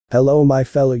Hello my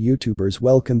fellow YouTubers,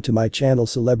 welcome to my channel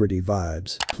Celebrity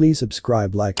Vibes. Please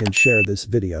subscribe, like and share this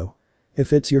video.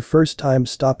 If it's your first time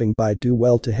stopping by, do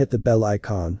well to hit the bell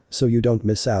icon so you don't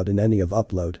miss out in any of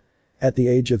upload. At the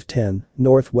age of 10,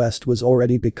 North West was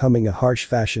already becoming a harsh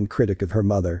fashion critic of her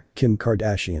mother, Kim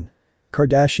Kardashian.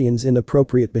 Kardashian's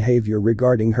inappropriate behavior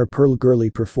regarding her Pearl Girly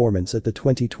performance at the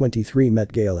 2023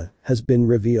 Met Gala has been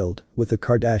revealed, with the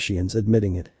Kardashians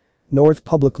admitting it. North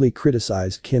publicly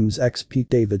criticized Kim's ex Pete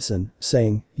Davidson,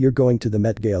 saying, "You're going to the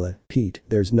Met Gala, Pete,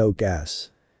 there's no gas.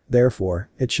 Therefore,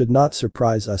 it should not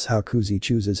surprise us how Cozy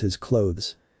chooses his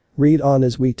clothes." Read on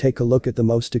as we take a look at the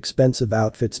most expensive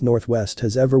outfits North West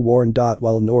has ever worn.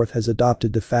 While North has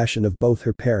adopted the fashion of both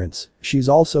her parents, she's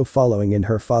also following in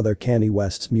her father Kanye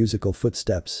West's musical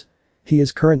footsteps. He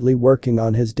is currently working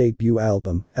on his debut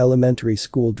album, Elementary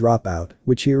School Dropout,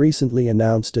 which he recently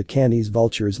announced at Kanye's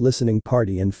Vultures listening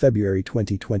party in February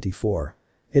 2024.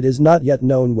 It is not yet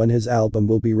known when his album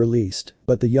will be released,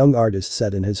 but the young artist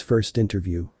said in his first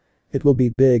interview, "It will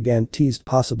be big," and teased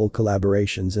possible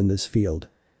collaborations in this field.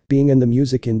 Being in the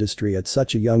music industry at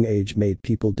such a young age made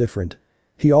people different.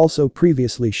 He also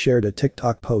previously shared a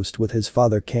TikTok post with his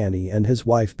father Kanye and his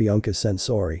wife Bianca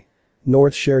Censori.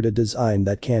 North shared a design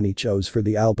that Kanye chose for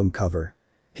the album cover.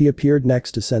 He appeared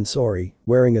next to Censori,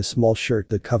 wearing a small shirt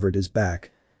that covered his back.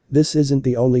 This isn't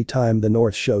the only time the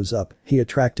North shows up, he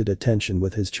attracted attention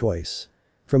with his choice.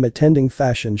 From attending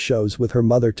fashion shows with her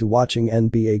mother to watching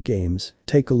NBA games,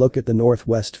 take a look at the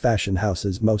Northwest fashion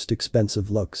house's most expensive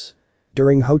looks.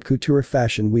 During Haute Couture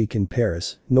Fashion Week in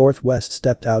Paris, North West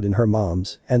stepped out in her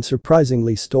mom's and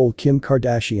surprisingly stole Kim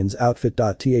Kardashian's outfit.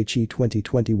 The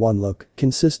 2021 look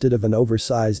consisted of an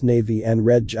oversized navy and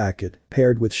red jacket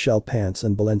paired with shell pants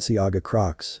and Balenciaga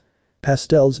Crocs.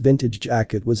 Pastel's vintage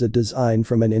jacket was a design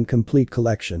from an incomplete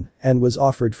collection and was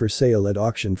offered for sale at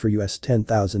auction for US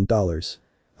 $10,000.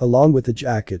 Along with the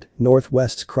jacket, North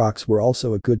West's Crocs were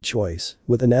also a good choice,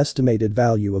 with an estimated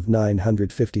value of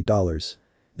 $950.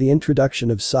 The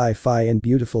introduction of sci-fi and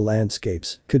beautiful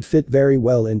landscapes could fit very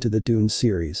well into the Dune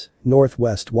series. North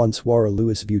West once wore a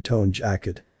Louis Vuitton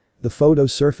jacket. The photo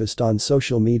surfaced on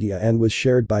social media and was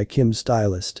shared by Kim's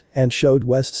stylist and showed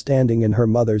West standing in her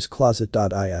mother's closet.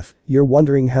 If you're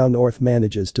wondering how North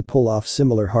manages to pull off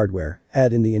similar hardware,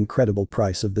 add in the incredible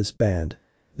price of this band.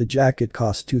 The jacket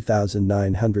cost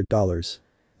 $2,900.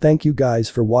 Thank you guys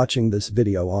for watching this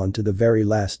video on to the very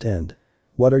last end.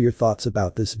 What are your thoughts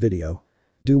about this video?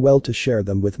 Do well to share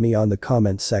them with me on the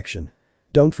comment section.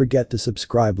 Don't forget to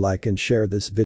subscribe, like and share this video.